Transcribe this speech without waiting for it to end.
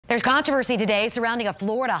There's controversy today surrounding a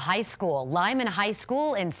Florida high school. Lyman High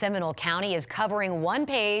School in Seminole County is covering one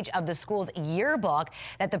page of the school's yearbook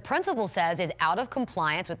that the principal says is out of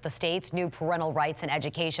compliance with the state's new parental rights and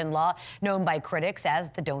education law, known by critics as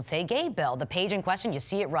the Don't Say Gay bill. The page in question, you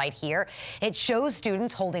see it right here. It shows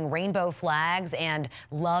students holding rainbow flags and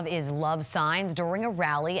 "Love is Love" signs during a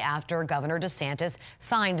rally after Governor DeSantis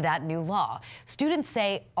signed that new law. Students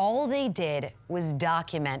say all they did was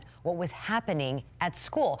document what was happening at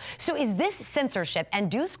school. So is this censorship, and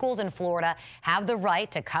do schools in Florida have the right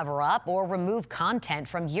to cover up or remove content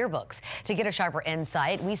from yearbooks? To get a sharper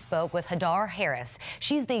insight, we spoke with Hadar Harris.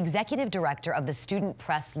 She's the executive director of the Student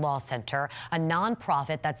Press Law Center, a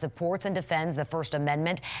nonprofit that supports and defends the First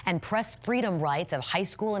Amendment and press freedom rights of high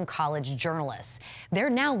school and college journalists. They're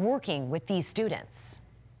now working with these students.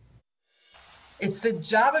 It's the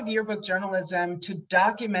job of yearbook journalism to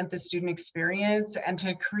document the student experience and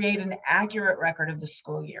to create an accurate record of the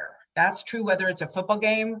school year. That's true whether it's a football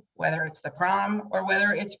game, whether it's the prom, or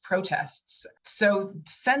whether it's protests. So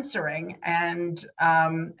censoring and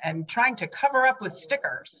trying to cover up with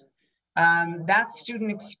stickers, that student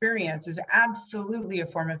experience is absolutely a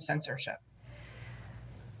form of censorship.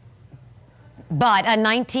 But a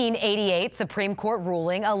 1988 Supreme Court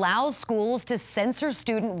ruling allows schools to censor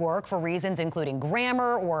student work for reasons including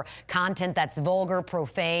grammar or content that's vulgar,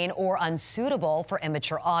 profane, or unsuitable for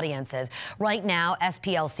immature audiences. Right now,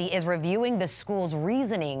 SPLC is reviewing the school's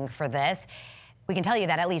reasoning for this. We can tell you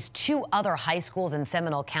that at least 2 other high schools in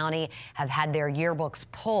Seminole County have had their yearbooks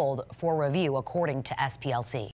pulled for review, according to SPLC.